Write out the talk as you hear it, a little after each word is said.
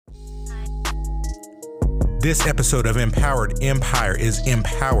This episode of Empowered Empire is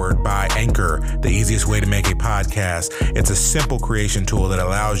empowered by Anchor, the easiest way to make a podcast. It's a simple creation tool that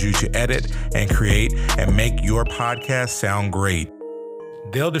allows you to edit and create and make your podcast sound great.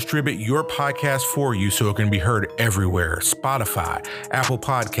 They'll distribute your podcast for you so it can be heard everywhere: Spotify, Apple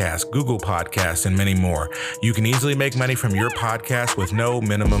Podcasts, Google Podcasts, and many more. You can easily make money from your podcast with no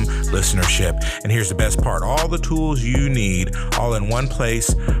minimum listenership. And here's the best part: all the tools you need all in one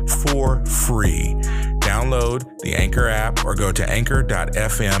place for free. Download the Anchor app or go to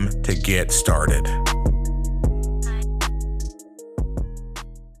anchor.fm to get started.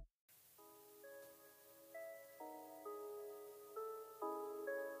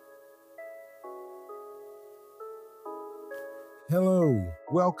 Hello,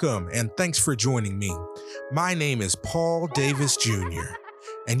 welcome, and thanks for joining me. My name is Paul Davis Jr.,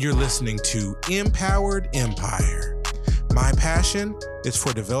 and you're listening to Empowered Empire. My passion is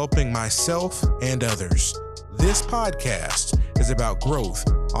for developing myself and others. This podcast is about growth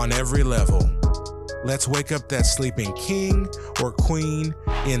on every level. Let's wake up that sleeping king or queen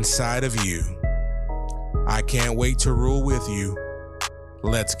inside of you. I can't wait to rule with you.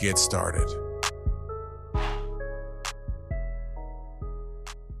 Let's get started.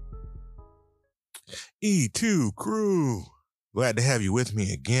 E2 crew, glad to have you with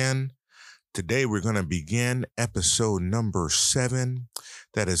me again. Today we're going to begin episode number 7.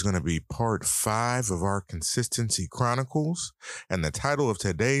 That is going to be part 5 of our Consistency Chronicles. And the title of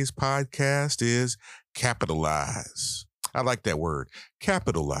today's podcast is Capitalize. I like that word,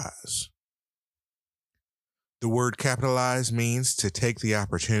 capitalize. The word capitalize means to take the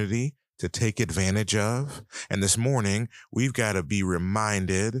opportunity, to take advantage of. And this morning, we've got to be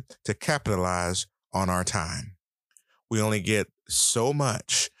reminded to capitalize on our time. We only get so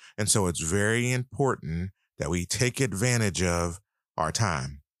much, and so it's very important that we take advantage of our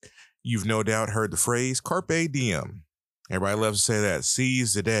time. You've no doubt heard the phrase carpe diem. Everybody loves to say that,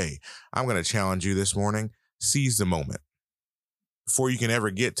 seize the day. I'm going to challenge you this morning, seize the moment. Before you can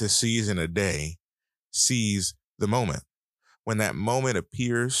ever get to seizing a day, seize the moment. When that moment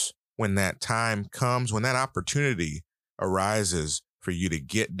appears, when that time comes, when that opportunity arises for you to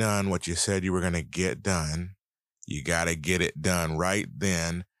get done what you said you were going to get done, you got to get it done right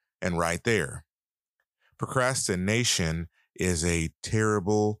then and right there. Procrastination is a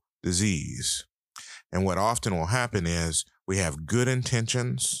terrible disease. And what often will happen is we have good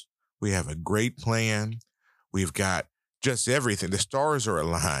intentions. We have a great plan. We've got just everything. The stars are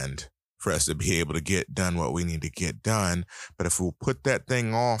aligned for us to be able to get done what we need to get done. But if we'll put that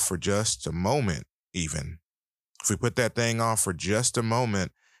thing off for just a moment, if we put that thing off for just a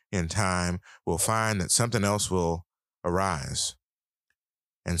moment in time, we'll find that something else will arise.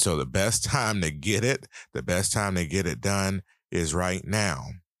 And so the best time to get it, the best time to get it done is right now.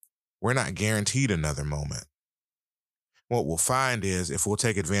 We're not guaranteed another moment. What we'll find is if we'll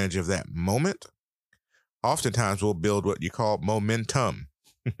take advantage of that moment, oftentimes we'll build what you call momentum.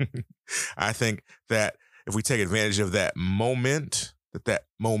 I think that if we take advantage of that moment, that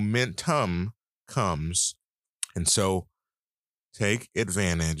momentum comes. And so take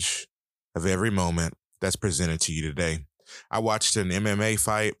advantage of every moment that's presented to you today. I watched an MMA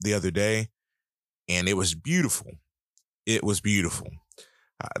fight the other day, and it was beautiful. It was beautiful.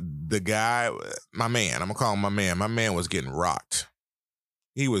 The guy, my man, I'm going to call him my man was getting rocked.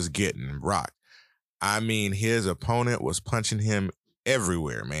 He was getting rocked. I mean, his opponent was punching him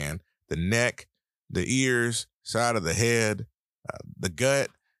everywhere, man. The neck, the ears, side of the head, the gut.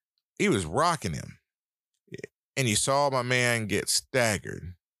 He was rocking him. And you saw my man get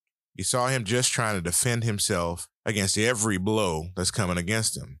staggered. You saw him just trying to defend himself against every blow that's coming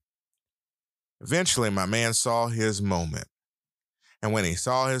against him. Eventually, my man saw his moment. And when he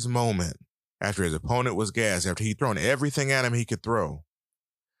saw his moment, after his opponent was gassed, after he'd thrown everything at him he could throw,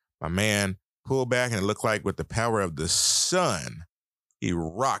 my man pulled back, and it looked like with the power of the sun, he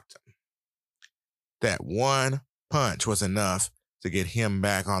rocked him. That one punch was enough to get him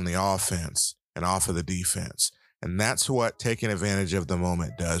back on the offense and off of the defense. And that's what taking advantage of the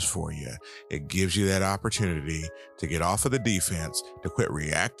moment does for you. It gives you that opportunity to get off of the defense, to quit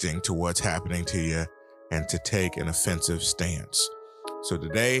reacting to what's happening to you, and to take an offensive stance. So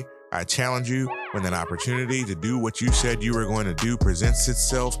today, I challenge you, when that opportunity to do what you said you were going to do presents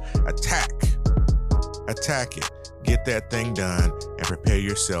itself, attack it, get that thing done, and prepare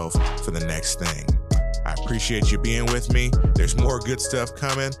yourself for the next thing. I appreciate you being with me. There's more good stuff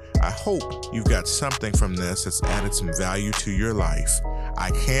coming. I hope you've got something from this that's added some value to your life.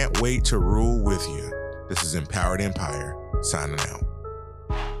 I can't wait to rule with you. This is Empowered Empire, signing out.